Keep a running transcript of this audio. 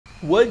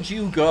Would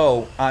you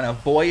go on a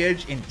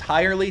voyage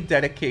entirely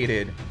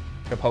dedicated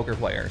to poker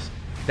players?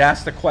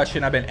 That's the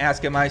question I've been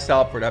asking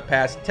myself for the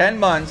past 10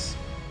 months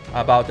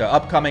about the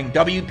upcoming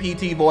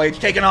WPT Voyage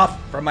taking off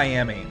from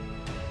Miami.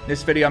 In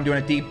this video, I'm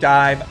doing a deep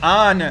dive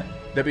on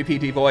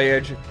WPT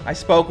Voyage. I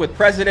spoke with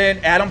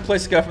President Adam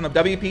Pliska from the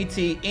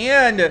WPT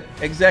and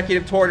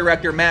Executive Tour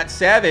Director Matt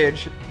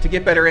Savage to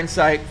get better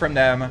insight from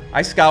them.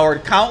 I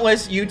scoured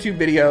countless YouTube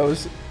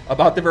videos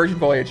about the Virgin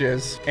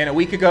Voyages, and a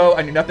week ago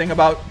I knew nothing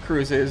about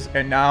cruises,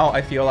 and now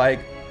I feel like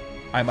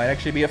I might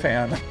actually be a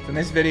fan. So in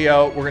this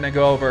video, we're gonna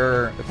go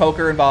over the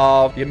poker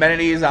involved, the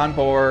amenities on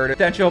board,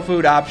 potential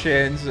food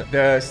options,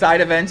 the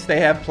side events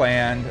they have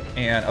planned,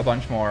 and a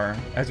bunch more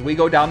as we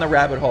go down the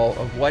rabbit hole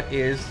of what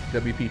is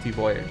WPT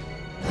Voyage.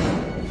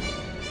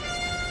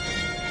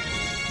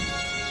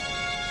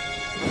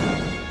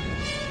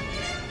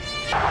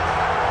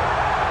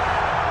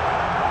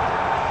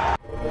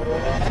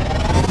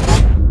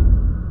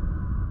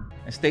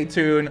 Stay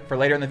tuned for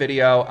later in the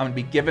video. I'm going to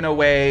be giving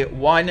away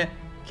one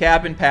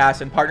cabin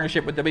pass in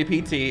partnership with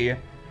WPT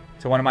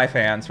to one of my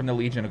fans from the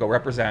Legion to go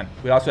represent.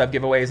 We also have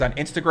giveaways on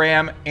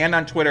Instagram and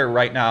on Twitter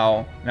right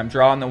now, and I'm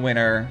drawing the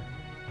winner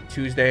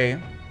Tuesday,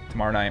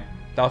 tomorrow night.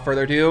 Without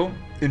further ado,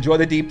 enjoy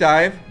the deep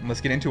dive and let's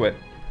get into it.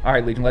 All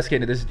right, Legion, let's get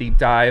into this deep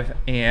dive.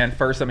 And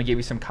first, I'm going to give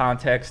you some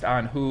context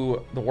on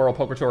who the World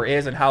Poker Tour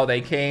is and how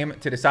they came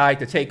to decide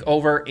to take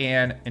over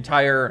an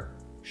entire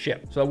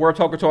ship. So the World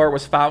Poker Tour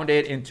was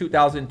founded in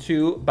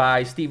 2002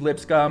 by Steve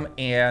Lipscomb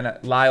and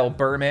Lyle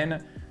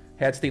Berman.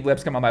 Had Steve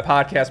Lipscomb on my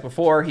podcast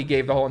before. He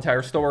gave the whole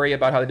entire story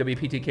about how the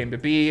WPT came to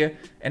be.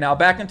 And now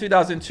back in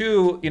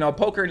 2002, you know,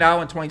 poker now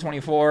in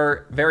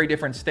 2024, very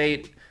different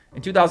state.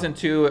 In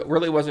 2002, it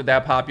really wasn't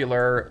that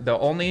popular. The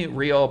only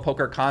real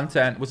poker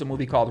content was a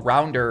movie called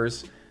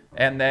Rounders.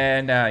 And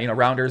then, you know,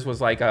 Rounders was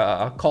like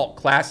a cult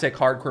classic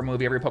hardcore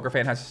movie. Every poker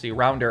fan has to see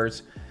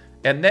Rounders.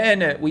 And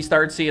then we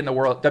started seeing the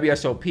world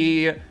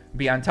WSOP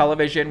be on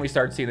television. We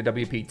started seeing the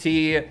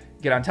WPT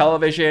get on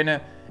television,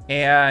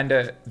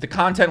 and the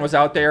content was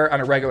out there on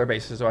a regular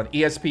basis. So on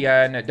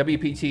ESPN,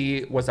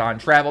 WPT was on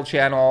Travel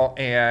Channel,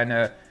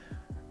 and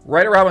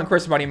right around when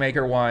Chris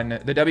Moneymaker won,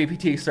 the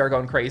WPT started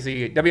going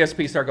crazy,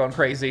 WSP started going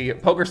crazy,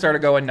 poker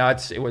started going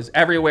nuts. It was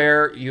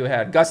everywhere. You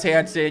had Gus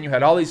Hansen, you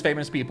had all these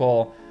famous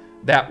people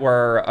that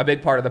were a big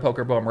part of the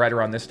poker boom right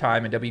around this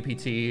time, and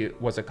WPT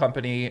was a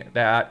company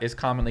that is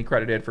commonly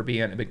credited for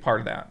being a big part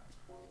of that.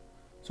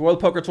 So World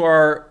Poker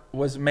Tour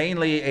was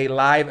mainly a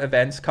live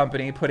events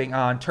company putting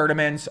on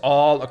tournaments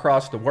all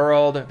across the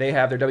world. They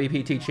have their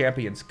WPT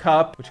Champions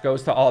Cup, which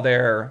goes to all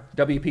their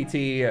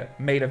WPT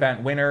main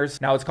event winners.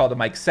 Now it's called the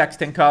Mike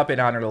Sexton Cup in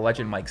honor of the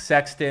legend Mike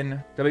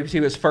Sexton. WPT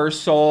was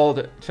first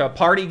sold to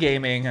Party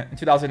Gaming in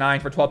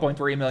 2009 for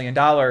 $12.3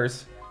 million.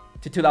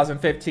 To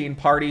 2015,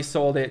 Party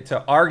sold it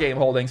to Our Game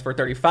Holdings for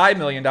 $35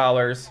 million.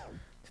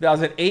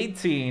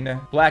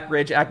 2018, Black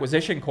Ridge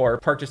Acquisition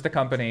Corp purchased the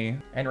company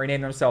and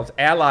renamed themselves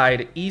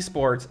Allied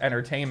Esports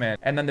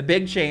Entertainment. And then the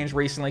big change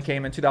recently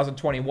came in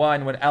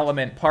 2021 when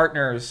Element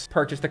Partners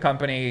purchased the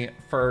company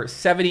for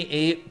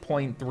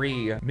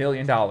 $78.3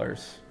 million.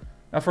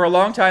 Now, for a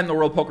long time, the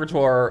World Poker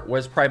Tour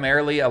was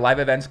primarily a live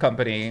events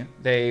company.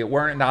 They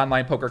weren't an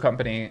online poker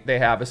company. They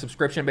have a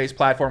subscription-based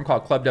platform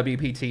called Club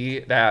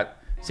WPT that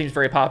seems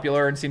very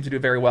popular and seems to do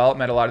very well. It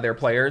met a lot of their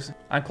players.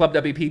 On Club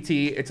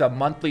WPT, it's a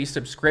monthly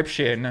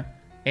subscription,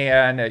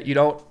 and you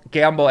don't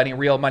gamble any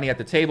real money at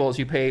the tables.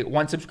 You pay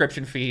one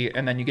subscription fee,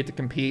 and then you get to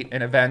compete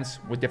in events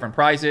with different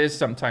prizes,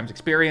 sometimes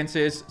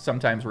experiences,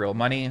 sometimes real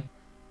money.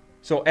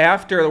 So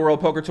after the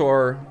World Poker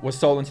Tour was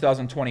sold in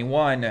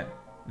 2021,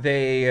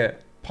 they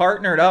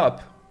partnered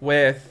up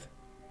with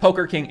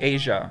Poker King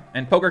Asia.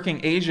 And Poker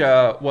King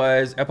Asia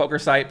was a poker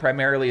site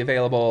primarily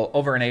available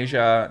over in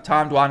Asia.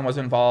 Tom Dwan was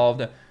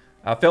involved.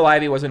 Phil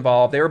Ivey was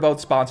involved. They were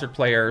both sponsored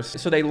players.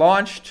 So they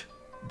launched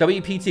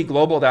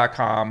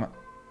WPTglobal.com,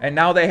 and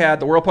now they had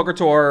the World Poker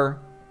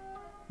Tour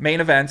main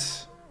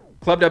events,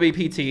 Club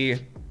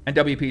WPT, and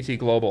WPT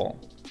Global.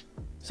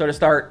 So to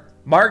start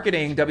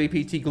marketing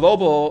WPT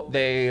Global,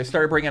 they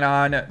started bringing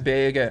on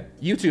big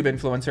YouTube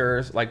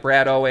influencers like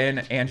Brad Owen,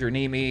 Andrew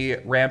Nemi,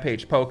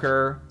 Rampage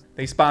Poker.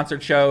 They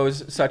sponsored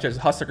shows such as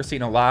Hustler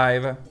Casino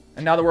Live.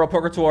 And now the World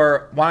Poker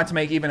Tour wanted to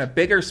make even a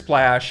bigger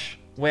splash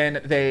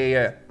when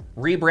they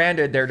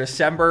rebranded their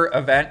December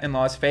event in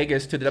Las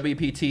Vegas to the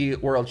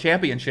WPT World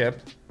Championship,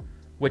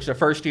 which the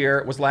first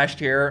year was last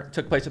year,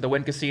 took place at the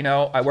Wynn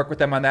Casino. I worked with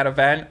them on that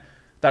event.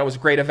 Thought it was a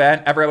great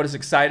event. Everyone was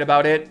excited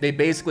about it. They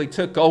basically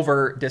took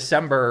over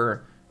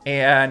December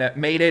and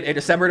made it a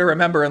December to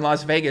remember in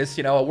Las Vegas,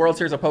 you know, a World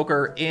Series of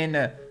Poker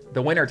in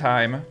the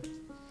wintertime.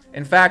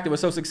 In fact, it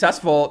was so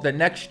successful, the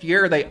next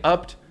year they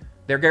upped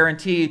their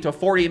guarantee to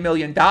 $40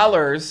 million,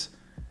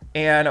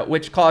 and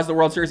which caused the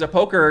World Series of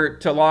Poker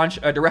to launch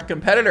a direct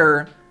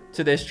competitor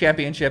to this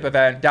championship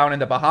event down in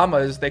the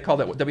Bahamas. They called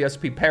it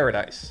WSP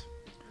Paradise.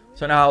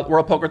 So now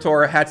World Poker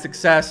Tour had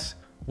success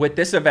with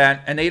this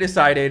event, and they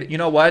decided, you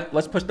know what,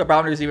 let's push the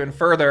boundaries even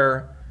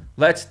further.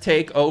 Let's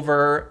take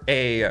over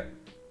a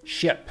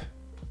ship.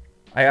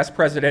 I asked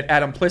President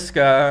Adam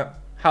Pliska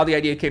how the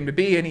idea came to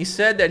be. And he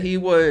said that he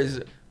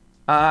was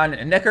on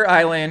Necker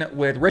Island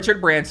with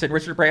Richard Branson.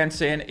 Richard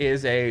Branson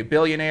is a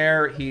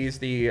billionaire. He's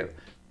the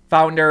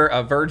founder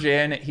of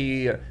Virgin.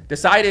 He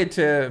decided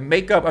to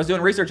make up, I was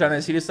doing research on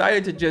this, he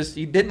decided to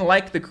he didn't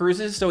like the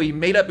cruises, so he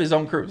made up his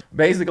own cruise.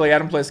 Basically,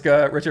 Adam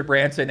Pliska, Richard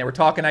Branson, they were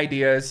talking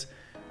ideas.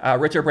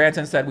 Richard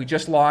Branson said, we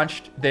just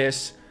launched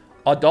this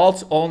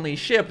adults-only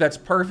ship that's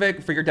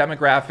perfect for your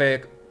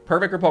demographic,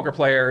 perfect for poker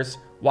players.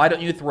 Why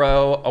don't you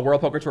throw a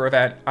World Poker Tour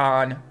event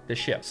on the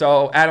ship?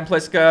 So Adam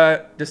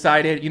Pliska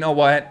decided, you know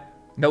what?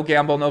 No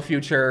gamble, no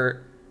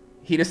future.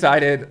 He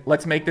decided,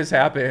 let's make this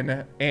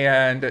happen,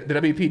 and the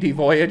WPT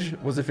Voyage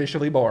was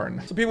officially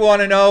born. So people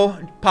want to know,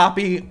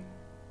 Poppy,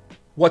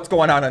 what's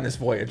going on this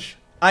voyage?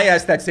 I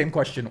asked that same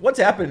question. What's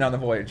happening on the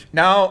voyage?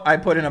 Now I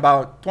put in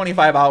about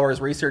 25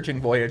 hours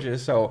researching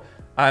voyages, so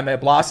I'm a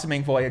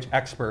blossoming voyage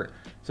expert.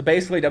 So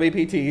basically,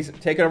 WPT's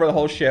taking over the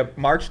whole ship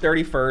March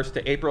 31st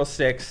to April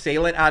 6th,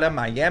 sailing out of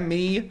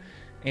Miami,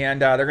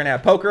 and they're going to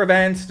have poker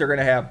events, they're going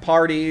to have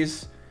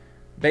parties.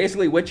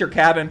 Basically, with your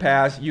cabin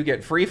pass, you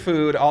get free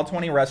food, all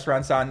 20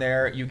 restaurants on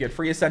there. You get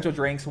free essential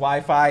drinks,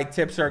 Wi-Fi,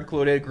 tips are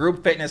included,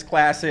 group fitness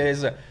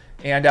classes.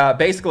 And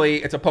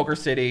basically, it's a poker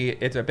city.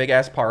 It's a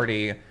big-ass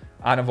party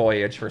on a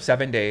voyage for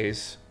 7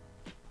 days.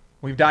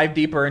 We've dived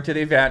deeper into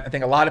the event. I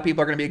think a lot of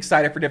people are going to be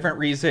excited for different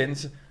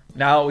reasons.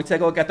 Now, we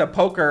take a look at the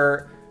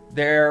poker.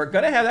 They're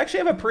going to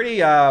actually have a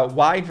pretty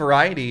wide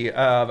variety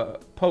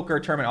of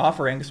poker tournament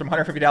offerings, from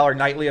 $150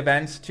 nightly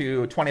events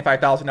to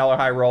 $25,000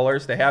 high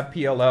rollers. They have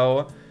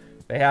PLO.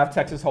 They have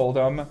Texas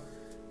Hold'em.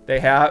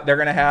 They're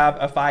going to have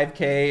a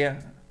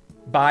 5K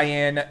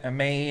buy-in, a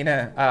main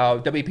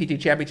WPT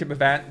Championship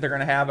event. They're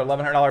going to have an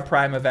 $1,100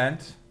 prime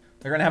event.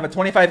 They're going to have a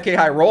 25K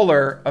high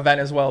roller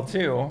event as well,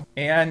 too.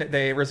 And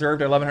they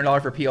reserved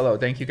 $1,100 for PLO.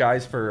 Thank you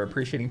guys for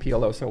appreciating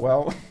PLO so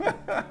well.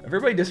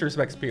 Everybody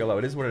disrespects PLO.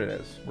 It is what it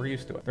is. We're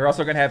used to it. They're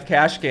also going to have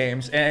cash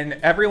games. And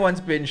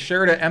everyone's been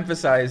sure to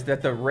emphasize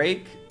that the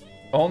rake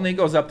only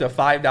goes up to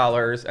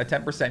 $5, a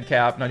 10%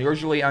 cap. Now,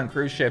 usually on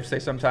cruise ships, they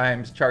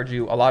sometimes charge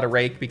you a lot of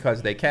rake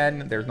because they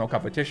can. There's no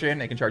competition.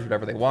 They can charge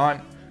whatever they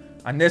want.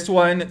 On this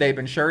one, they've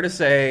been sure to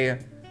say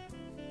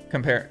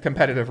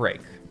competitive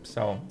rake.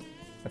 So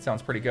that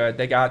sounds pretty good.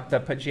 They got the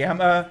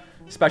pajama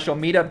special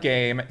meetup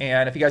game.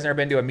 And if you guys never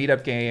been to a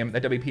meetup game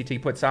that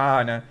WPT puts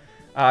on,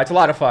 it's a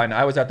lot of fun.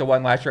 I was at the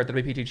one last year at the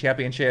WPT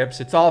Championships.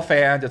 It's all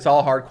fans. It's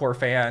all hardcore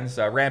fans.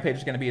 Rampage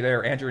is going to be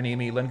there. Andrew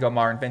Nemi, Lynn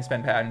Martin, Vince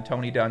Van Patten,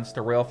 Tony Dunst,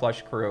 the Royal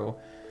Flush crew.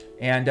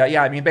 And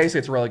yeah, I mean, basically,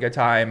 it's a really good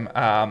time.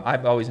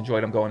 I've always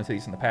enjoyed them going to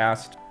these in the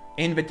past.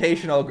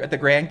 Invitational at the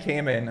Grand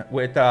Cayman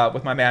with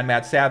my man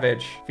Matt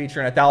Savage,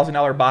 featuring a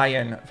 $1,000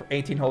 buy-in for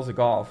 18 holes of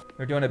golf.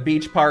 They're doing a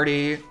beach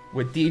party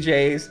with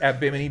DJs at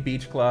Bimini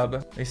Beach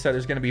Club. They said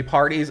there's going to be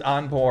parties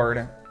on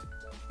board.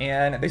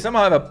 And they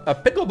somehow have a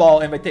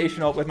pickleball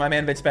invitational with my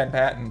man Vince Van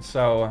Patten.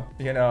 So,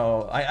 you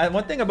know,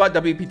 one thing about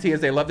WPT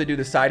is they love to do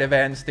the side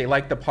events. They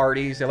like the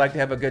parties. They like to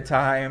have a good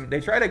time. They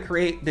try to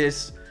create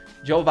this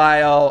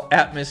jovial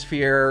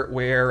atmosphere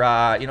where,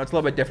 you know, it's a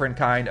little bit different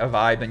kind of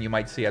vibe than you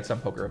might see at some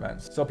poker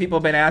events. So people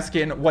have been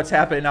asking what's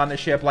happening on the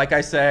ship. Like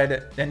I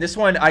said, and this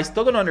one, I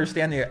still don't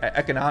understand the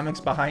economics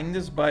behind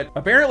this, but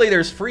apparently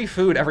there's free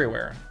food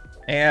everywhere.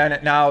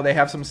 And now they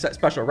have some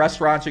special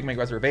restaurants. You can make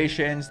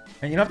reservations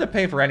and you don't have to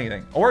pay for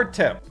anything or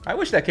tip. I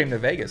wish that came to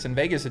Vegas. In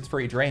Vegas, it's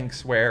free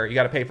drinks where you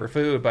got to pay for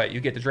food, but you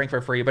get the drink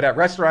for free. But at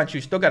restaurants, you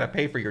still got to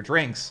pay for your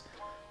drinks.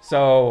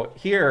 So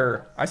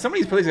here,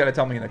 somebody's please got to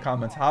tell me in the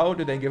comments, how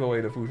do they give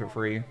away the food for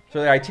free?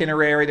 So the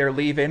itinerary, they're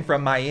leaving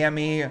from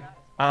Miami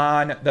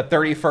on the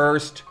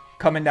 31st,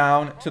 coming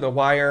down to the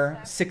wire,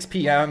 6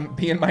 p.m.,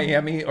 be in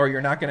Miami or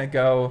you're not going to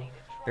go.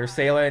 They're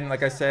sailing,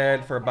 like I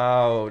said, for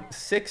about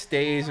 6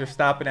 days. They're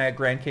stopping at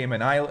Grand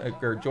Cayman Island,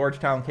 or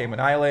Georgetown, Cayman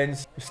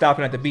Islands. They're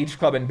stopping at the beach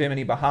club in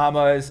Bimini,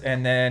 Bahamas,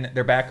 and then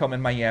they're back home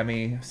in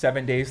Miami.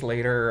 7 days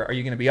later, are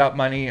you going to be up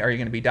money? Are you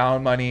going to be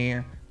down money?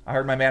 I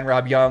heard my man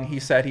Rob Young, he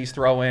said he's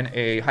throwing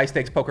a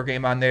high-stakes poker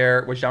game on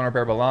there with Jean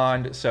Robert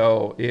Belland.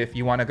 So if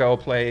you want to go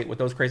play with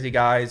those crazy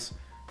guys,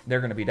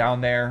 they're going to be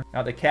down there.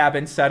 Now, the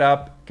cabin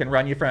setup can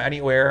run you from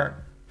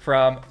anywhere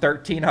from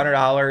 $1,300,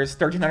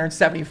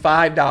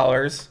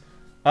 $1,375,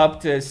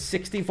 up to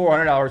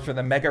 $6,400 for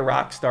the Mega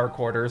Rockstar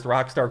quarters. The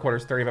Rockstar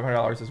quarters,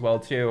 $3,500 as well,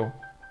 too.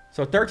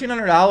 So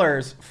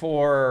 $1,300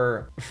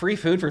 for free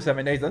food for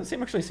 7 days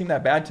doesn't actually seem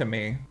that bad to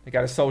me. They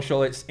got a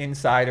social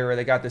insider.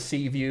 They got the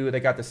sea view. They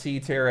got the sea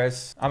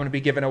terrace. I'm going to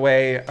be giving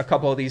away a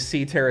couple of these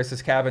sea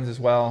terraces cabins as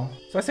well.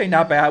 So I say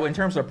not bad. In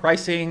terms of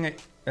pricing,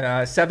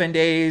 7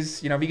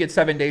 days, you know, if you get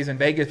 7 days in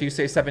Vegas, if you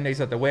say 7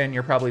 days at the Wynn,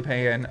 you're probably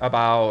paying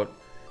about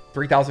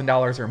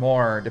 $3,000 or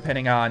more,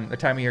 depending on the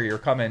time of year you're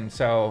coming.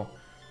 So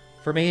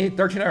for me,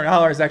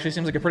 $1,300 actually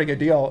seems like a pretty good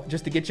deal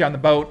just to get you on the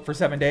boat for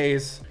 7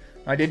 days.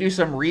 I did do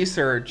some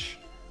research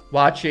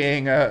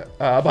watching a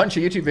bunch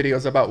of YouTube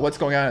videos about what's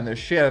going on this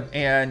ship,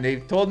 and they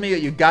told me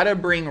that you gotta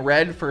bring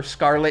red for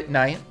Scarlet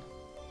Night.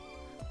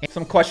 And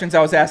some questions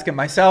I was asking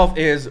myself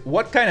is,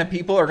 what kind of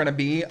people are gonna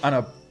be on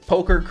a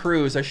poker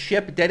cruise, a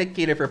ship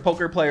dedicated for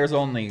poker players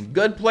only?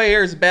 Good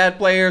players, bad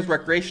players,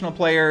 recreational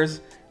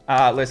players?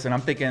 Listen,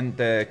 I'm thinking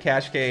the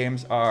cash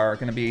games are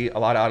going to be a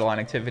lot of out-of-line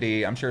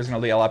activity. I'm sure there's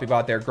going to be a lot of people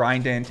out there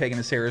grinding, taking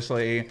it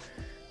seriously.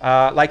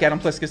 Like Adam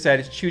Pliska said,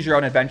 it's choose your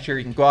own adventure.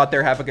 You can go out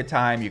there, have a good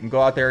time. You can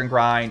go out there and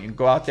grind. You can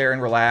go out there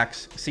and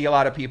relax, see a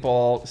lot of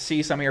people,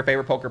 see some of your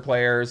favorite poker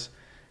players.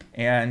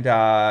 And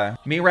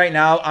me right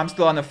now, I'm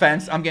still on the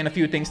fence. I'm getting a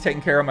few things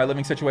taken care of, my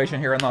living situation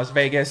here in Las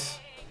Vegas.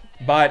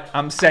 But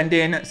I'm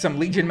sending some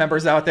Legion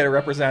members out there to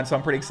represent, so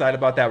I'm pretty excited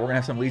about that. We're going to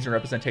have some Legion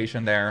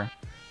representation there.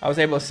 I was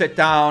able to sit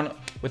down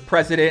with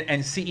President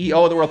and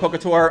CEO of the World Poker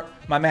Tour,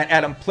 my man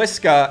Adam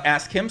Pliska,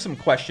 ask him some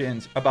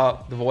questions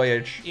about the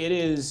voyage. It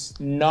is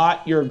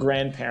not your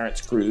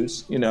grandparents'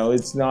 cruise. You know,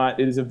 it's not.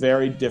 It is a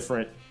very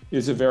different.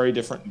 It's a very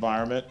different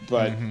environment.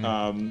 But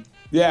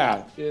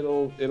yeah,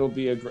 it'll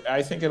be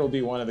I think it'll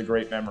be one of the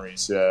great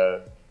memories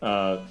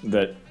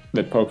that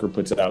poker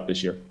puts out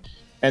this year.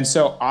 And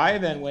so I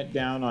then went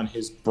down on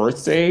his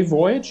birthday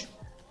voyage,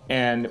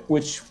 and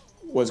which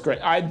was great.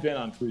 I'd been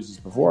on cruises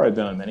before. I'd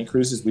been on many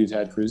cruises. We've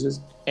had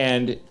cruises,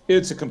 and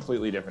it's a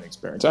completely different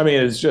experience. I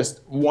mean, it's just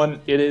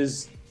it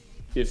is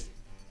if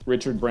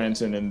Richard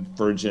Branson and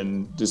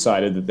Virgin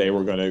decided that they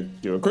were going to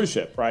do a cruise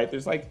ship, right?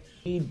 There's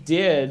he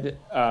did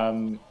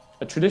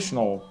a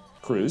traditional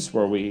cruise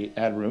where we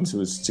had rooms. It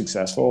was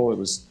successful. It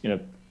was,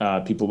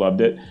 people loved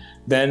it.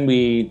 Then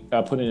we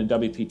put in a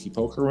WPT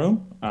poker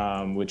room,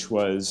 which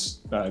was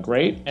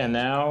great. And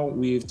now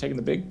we've taken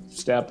the big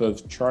step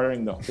of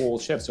chartering the whole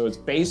ship. So it's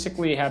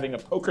basically having a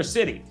poker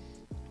city.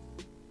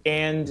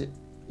 And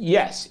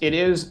yes, it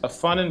is a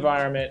fun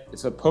environment.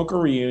 It's a poker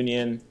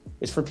reunion.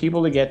 It's for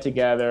people to get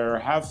together,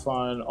 have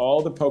fun.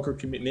 All the poker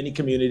mini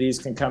communities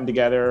can come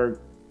together,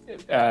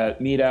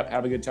 meet up,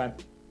 have a good time.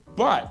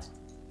 But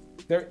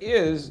there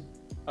is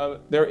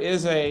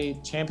a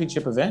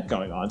championship event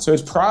going on. So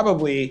it's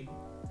probably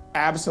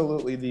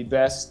absolutely the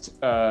best,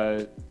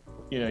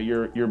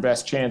 your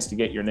best chance to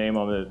get your name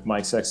on the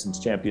Mike Sexton's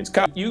Champions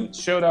Cup. You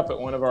showed up at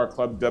one of our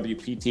club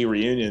WPT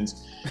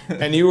reunions,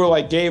 and you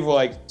were gave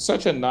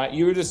such a night.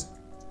 You were just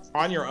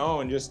on your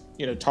own, just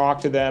talk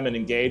to them and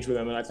engage with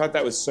them, and I thought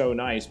that was so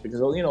nice because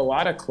a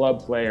lot of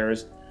club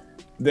players,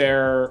 they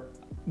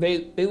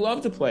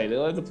love to play. They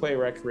love to play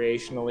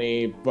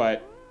recreationally,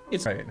 but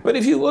it's right. But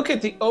if you look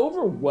at the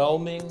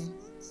overwhelming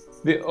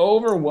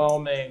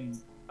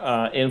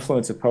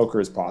influence of poker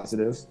is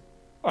positive.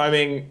 I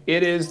mean,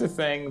 it is the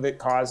thing that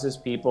causes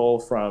people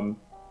from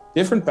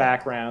different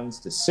backgrounds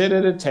to sit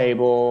at a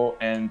table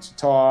and to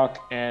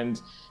talk. And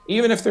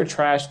even if they're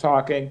trash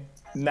talking,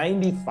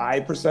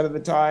 95% of the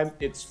time,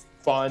 it's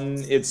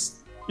fun.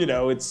 It's,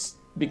 it's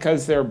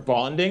because they're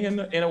bonding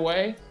in a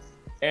way.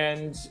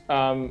 And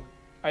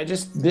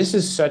this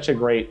is such a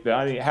great,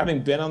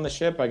 having been on the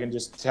ship, I can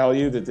just tell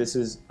you that this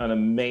is an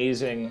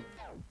amazing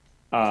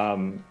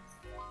and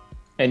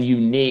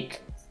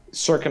unique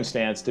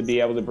circumstance to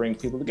be able to bring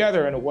people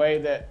together in a way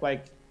that,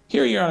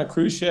 here you're on a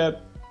cruise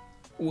ship.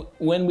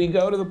 When we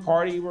go to the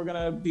party, we're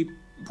going to be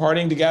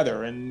partying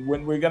together. And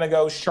when we're going to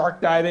go shark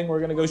diving, we're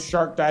going to go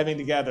shark diving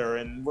together.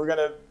 And we're going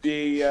to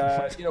be,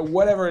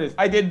 whatever it is.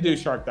 I did do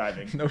shark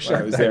diving. No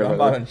shark diving. I'm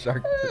not in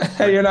shark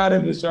diving. You're not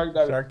into shark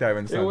diving. Shark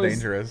diving sounds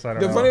dangerous. I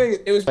don't know. The funny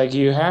thing, it was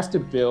you have to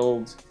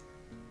build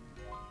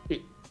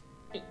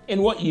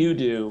in what you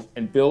do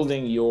and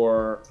building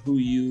who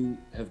you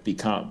have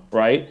become,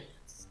 right?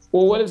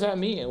 Well, what does that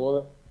mean?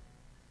 Well,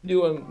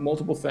 doing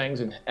multiple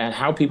things and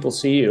how people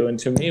see you. And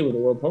to me, with the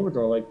World Poker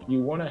Tour,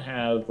 you want to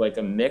have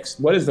a mix.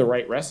 What is the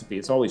right recipe?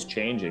 It's always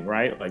changing,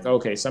 right?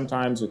 Okay,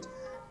 sometimes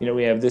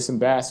we have this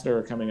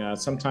ambassador coming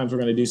out. Sometimes we're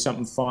going to do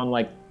something fun,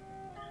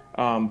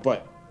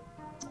 but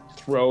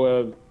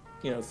throw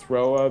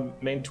a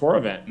main tour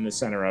event in the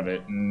center of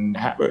it and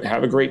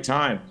have a great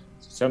time.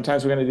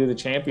 Sometimes we're going to do the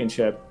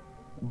championship,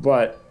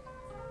 but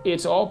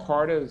it's all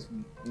part of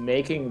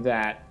making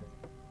that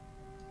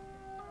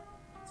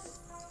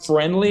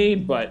friendly,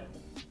 but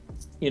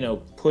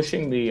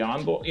pushing the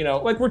envelope.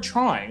 We're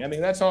trying. I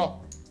mean, that's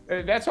all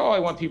I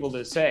want people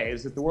to say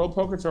is that the World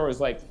Poker Tour is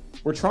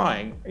we're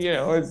trying.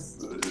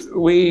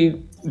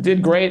 We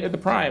did great at the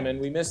Prime,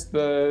 and we missed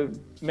the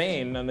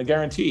main and the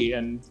guarantee.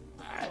 And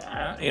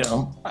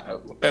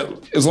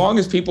as long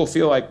as people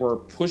feel like we're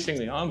pushing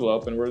the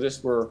envelope and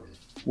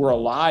we're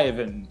alive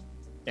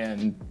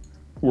and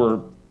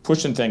we're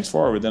pushing things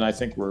forward, then I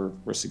think we're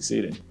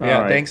succeeding.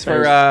 Yeah, thanks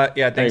for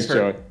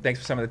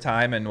some of the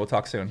time, and we'll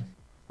talk soon.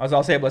 I was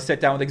also able to sit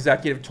down with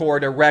Executive Tour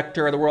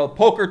Director of the World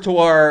Poker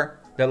Tour,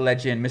 the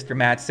legend, Mr.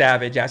 Matt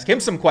Savage, ask him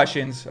some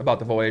questions about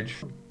the voyage.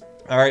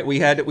 All right, we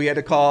had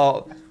to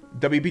call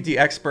WPT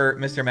expert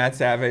Mr. Matt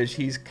Savage.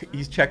 He's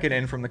checking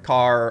in from the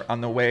car on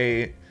the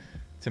way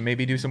to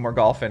maybe do some more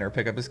golfing or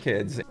pick up his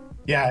kids.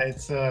 Yeah,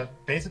 it's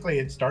basically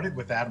it started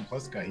with Adam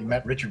Pliska. He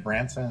met Richard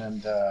Branson,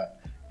 and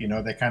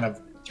they kind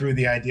of threw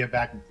the idea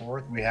back and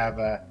forth. We have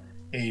a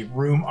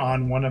room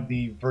on one of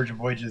the Virgin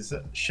Voyage's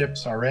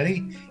ships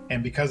already,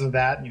 and because of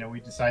that, we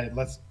decided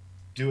let's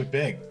do it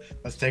big.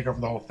 Let's take over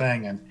the whole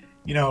thing. And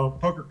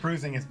poker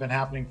cruising has been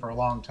happening for a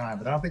long time,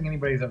 but I don't think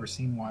anybody's ever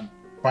seen one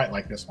quite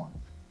like this one.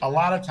 A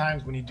lot of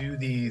times when you do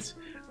these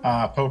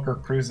poker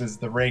cruises,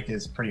 the rake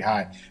is pretty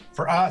high.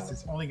 For us,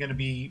 it's only going to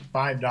be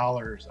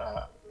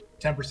 $5,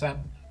 10%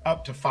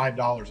 up to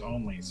 $5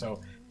 only.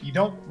 So you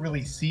don't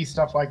really see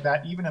stuff like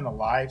that. Even in the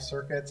live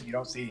circuits, you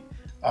don't see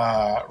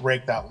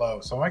rake that low.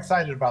 So I'm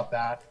excited about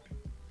that.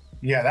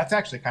 Yeah, that's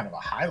actually kind of a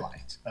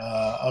highlight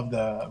of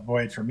the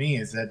voyage for me,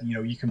 is that, you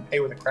know, you can pay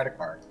with a credit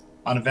card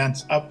on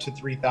events up to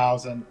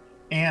 3,000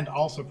 and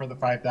also for the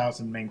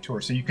 5,000 main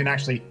tour. So you can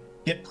actually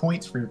get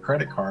points for your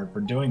credit card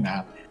for doing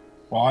that.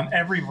 Well, on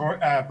every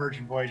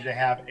Virgin Voyage, they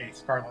have a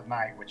Scarlet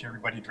Night, which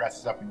everybody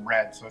dresses up in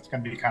red. So it's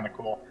going to be kind of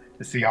cool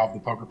to see all of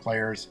the poker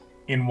players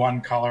in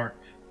one color.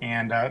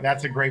 And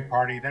that's a great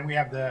party. Then we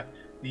have the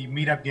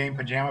meetup game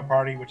pajama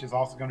party, which is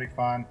also going to be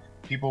fun.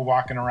 People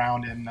walking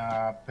around in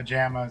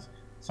pajamas.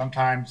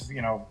 Sometimes,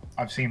 you know,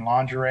 I've seen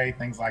lingerie,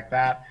 things like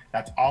that.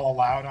 That's all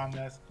allowed on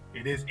this.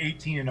 It is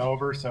 18 and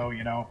over. So,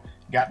 you know,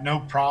 got no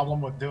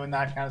problem with doing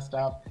that kind of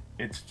stuff.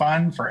 It's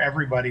fun for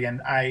everybody.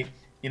 And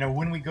you know,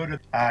 when we go to,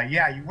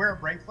 you wear a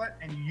bracelet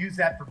and you use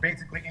that for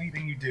basically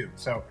anything you do.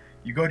 So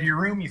you go to your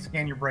room, you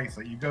scan your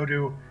bracelet. You go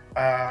to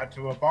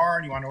a bar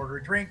and you want to order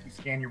a drink, you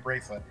scan your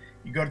bracelet.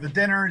 You go to the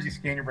dinners, you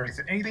scan your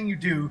bracelet. Anything you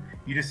do,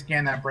 you just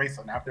scan that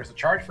bracelet. Now, if there's a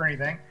charge for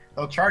anything,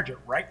 they'll charge it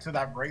right to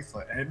that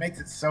bracelet. And it makes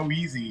it so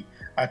easy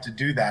to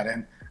do that.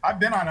 And I've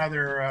been on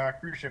other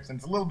cruise ships, and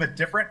it's a little bit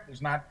different.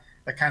 There's not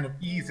the kind of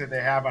ease that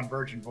they have on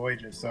Virgin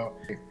Voyages. So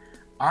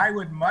I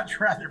would much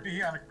rather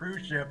be on a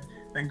cruise ship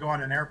than go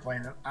on an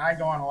airplane. And I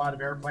go on a lot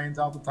of airplanes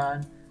all the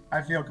time.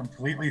 I feel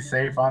completely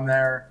safe on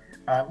there.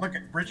 Look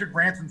at Richard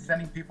Branson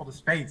sending people to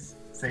space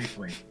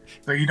safely.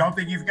 So you don't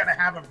think he's going to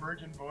have a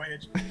Virgin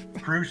Voyage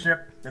cruise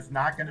ship that's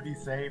not going to be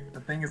safe?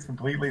 The thing is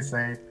completely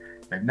safe.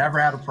 They've never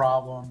had a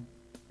problem.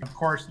 Of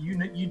course, you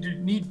do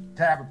need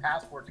to have a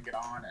passport to get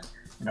on it.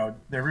 You know,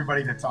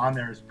 everybody that's on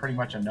there is pretty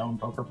much a known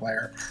poker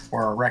player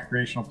or a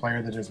recreational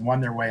player that has won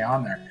their way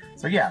on there.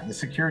 So yeah, the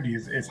security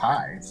is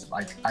high. It's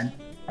like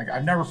I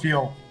never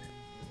feel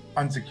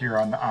unsecure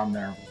on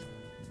there.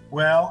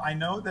 Well, I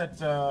know that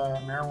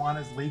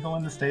marijuana is legal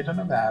in the state of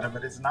Nevada,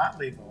 but it's not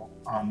legal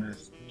on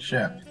this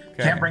ship.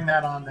 Okay. Can't bring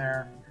that on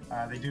there.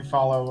 They do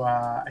follow,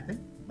 I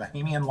think,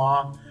 Bahamian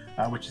law,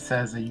 which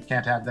says that you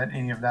can't have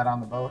any of that on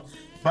the boat.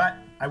 But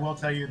I will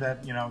tell you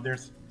that, you know,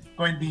 there's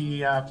going to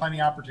be plenty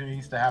of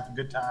opportunities to have a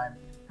good time,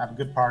 have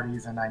good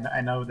parties, and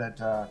I know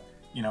that,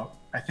 you know,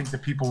 I think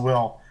that people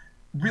will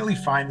really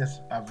find this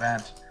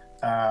event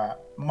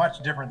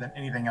much different than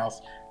anything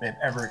else they've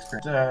ever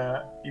experienced.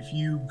 If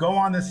you go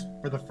on this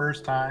for the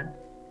first time,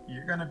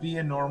 you're going to be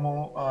a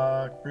normal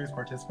cruise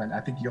participant.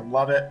 I think you'll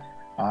love it.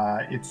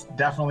 It's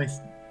definitely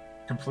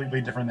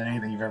completely different than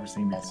anything you've ever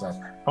seen. So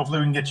hopefully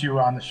we can get you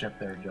on the ship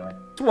there, Joe.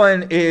 This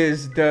one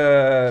is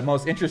the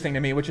most interesting to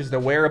me, which is the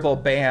Wearable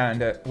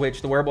band,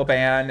 which the Wearable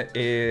band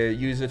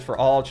uses for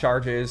all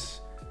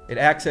charges. It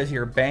acts as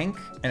your bank,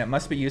 and it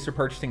must be used for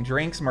purchasing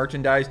drinks,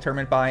 merchandise,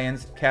 tournament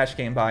buy-ins, cash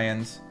game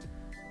buy-ins.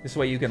 This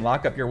way you can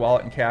lock up your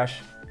wallet and cash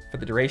for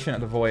the duration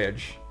of the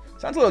voyage.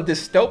 Sounds a little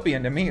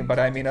dystopian to me, but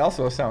I mean, it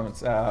also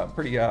sounds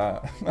pretty,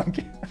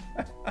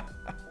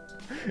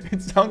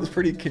 it sounds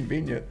pretty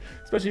convenient,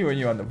 especially when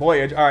you're on the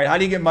voyage. All right, how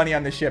do you get money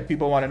on the ship?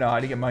 People want to know how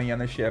to get money on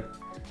the ship.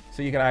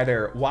 So you can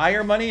either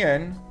wire money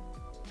in,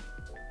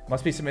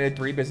 must be submitted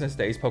 3 business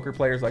days. Poker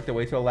players like to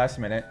wait till the last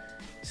minute.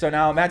 So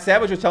now Matt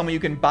Savage was telling me you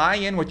can buy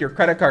in with your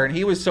credit card, and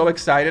he was so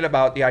excited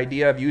about the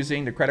idea of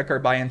using the credit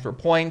card buy-in for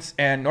points.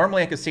 And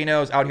normally at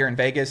casinos out here in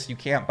Vegas, you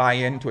can't buy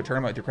into a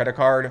tournament with your credit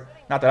card.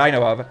 Not that I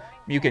know of.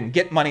 You can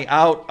get money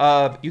out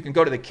of, you can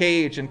go to the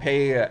cage and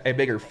pay a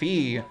bigger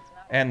fee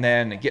and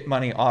then get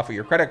money off of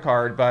your credit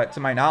card. But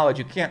to my knowledge,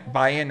 you can't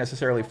buy in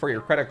necessarily for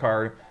your credit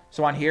card.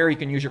 So on here, you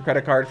can use your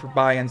credit card for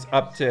buy-ins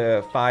up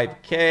to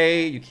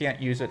 5K. You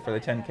can't use it for the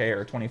 10K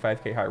or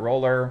 25K high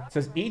roller. It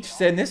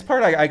says and this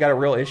part I got a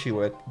real issue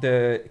with.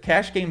 The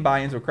cash game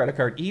buy-ins with credit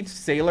card, each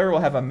sailor will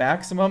have a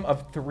maximum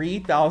of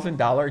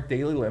 $3,000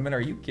 daily limit.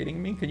 Are you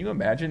kidding me? Can you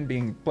imagine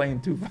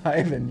playing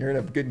 2-5 and you're in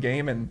a good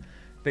game and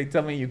they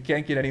tell me you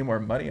can't get any more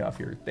money off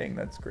your thing?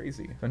 That's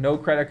crazy. So no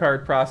credit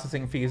card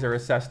processing fees are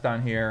assessed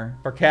on here.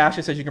 For cash,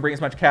 it says you can bring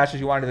as much cash as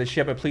you want to the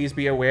ship, but please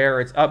be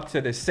aware it's up to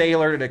the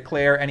sailor to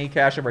declare any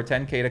cash over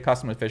 10K to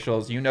customs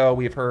officials. You know,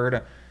 we've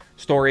heard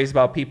stories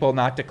about people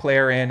not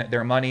declaring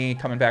their money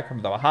coming back from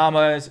the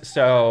Bahamas.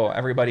 So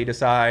everybody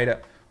decide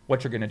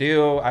what you're going to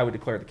do. I would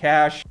declare the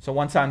cash. So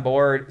once on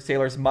board,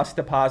 sailors must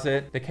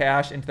deposit the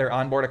cash into their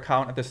onboard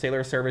account at the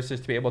sailor services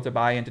to be able to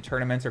buy into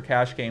tournaments or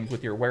cash games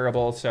with your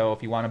Wearable. So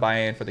if you want to buy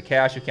in for the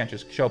cash, you can't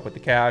just show up with the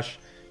cash.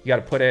 You got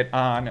to put it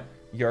on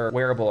your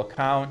Wearable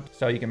account.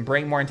 So you can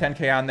bring more than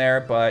 10K on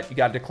there, but you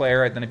got to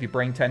declare it. Then if you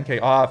bring 10K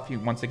off,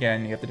 once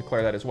again, you have to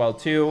declare that as well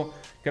too.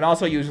 You can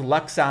also use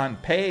Luxon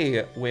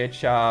Pay,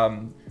 which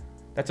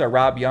that's a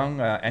Rob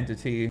Young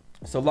entity.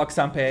 So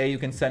Luxon Pay, you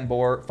can send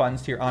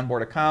funds to your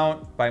onboard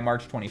account by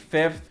March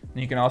 25th.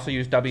 And you can also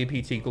use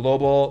WPT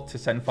Global to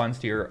send funds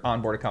to your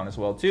onboard account as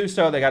well too.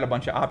 So they got a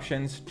bunch of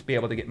options to be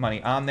able to get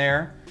money on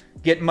there.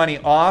 Get money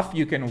off,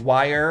 you can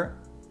wire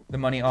the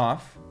money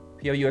off.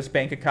 POUS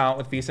bank account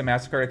with Visa,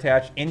 MasterCard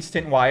attached.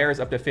 Instant wires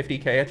up to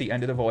 50K at the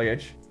end of the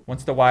voyage.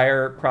 Once the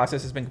wire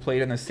process has been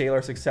completed and the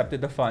sailors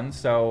accepted the funds,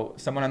 so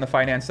someone on the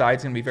finance side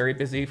is going to be very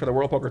busy for the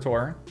World Poker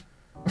Tour.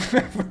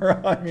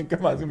 I mean,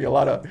 come on, it's going to be a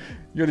lot of...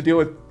 You're going to deal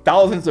with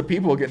thousands of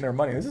people getting their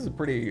money. This is a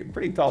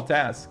pretty tall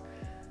task.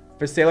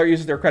 If a sailor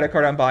uses their credit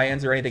card on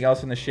buy-ins or anything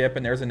else in the ship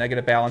and there's a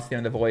negative balance at the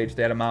end of the voyage,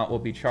 that amount will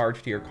be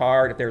charged to your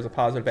card. If there's a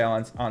positive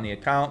balance on the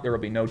account, there will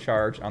be no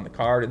charge on the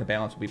card and the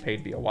balance will be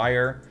paid via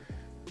wire.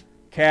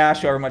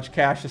 Cash, however much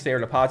cash the sailor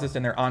deposits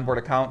in their onboard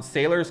account,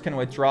 sailors can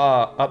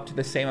withdraw up to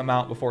the same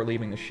amount before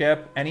leaving the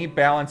ship. Any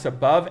balance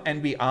above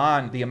and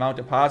beyond the amount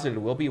deposited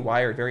will be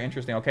wired. Very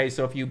interesting. Okay,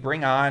 so if you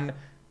bring on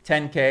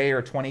 10K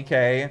or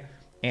 20K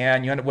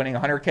and you end up winning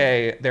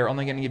 100K, they're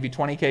only going to give you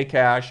 20K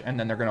cash and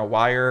then they're going to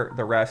wire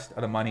the rest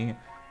of the money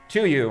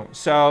to you.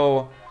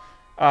 So,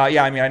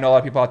 yeah, I mean, I know a lot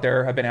of people out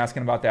there have been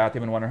asking about that. They've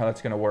been wondering how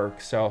that's going to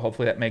work. So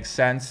hopefully that makes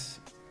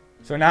sense.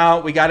 So now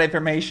we got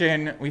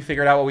information. We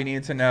figured out what we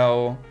needed to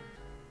know.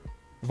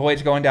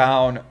 Voyage going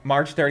down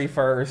March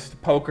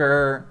 31st.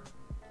 Poker,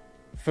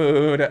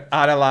 food,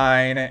 out of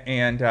line,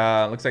 and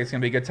looks like it's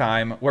going to be a good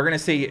time. We're going to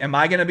see, am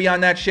I going to be on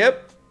that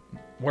ship?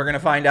 We're going to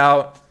find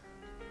out.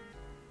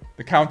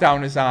 The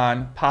countdown is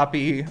on.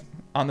 Poppy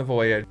on the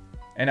voyage.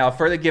 And now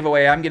for the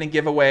giveaway, I'm going to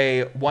give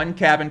away 1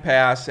 cabin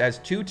pass as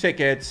 2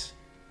 tickets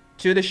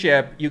to the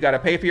ship. You got to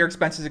pay for your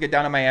expenses to get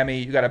down to Miami.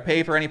 You got to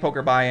pay for any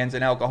poker buy-ins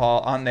and alcohol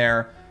on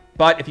there.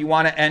 But if you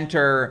want to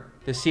enter,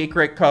 the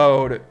secret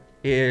code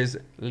is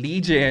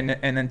Legion,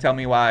 and then tell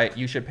me why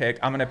you should pick.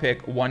 I'm going to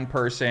pick 1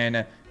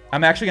 person.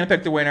 I'm actually going to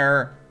pick the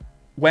winner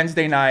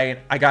Wednesday night.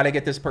 I got to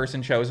get this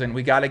person chosen.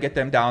 We got to get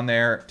them down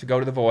there to go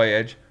to the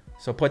voyage.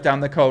 So put down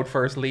the code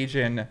first,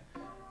 Legion,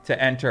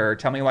 to enter.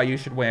 Tell me why you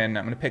should win.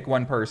 I'm going to pick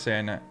 1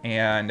 person,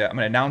 and I'm going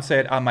to announce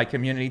it on my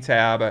community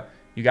tab.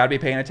 You got to be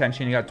paying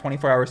attention. You got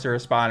 24 hours to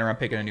respond, or I'm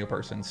picking a new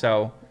person.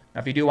 So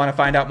if you do want to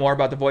find out more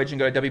about the voyage, you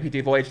can go to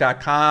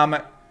WPTVoyage.com,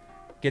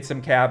 get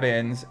some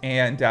cabins,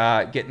 and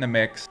get in the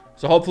mix.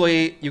 So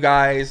hopefully you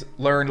guys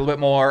learned a little bit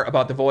more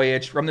about the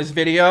voyage from this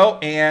video.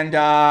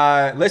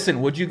 And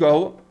listen, would you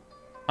go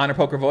on a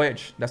poker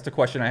voyage? That's the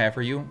question I have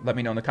for you. Let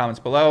me know in the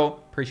comments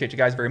below. Appreciate you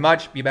guys very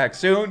much. Be back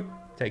soon.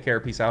 Take care.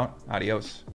 Peace out. Adios.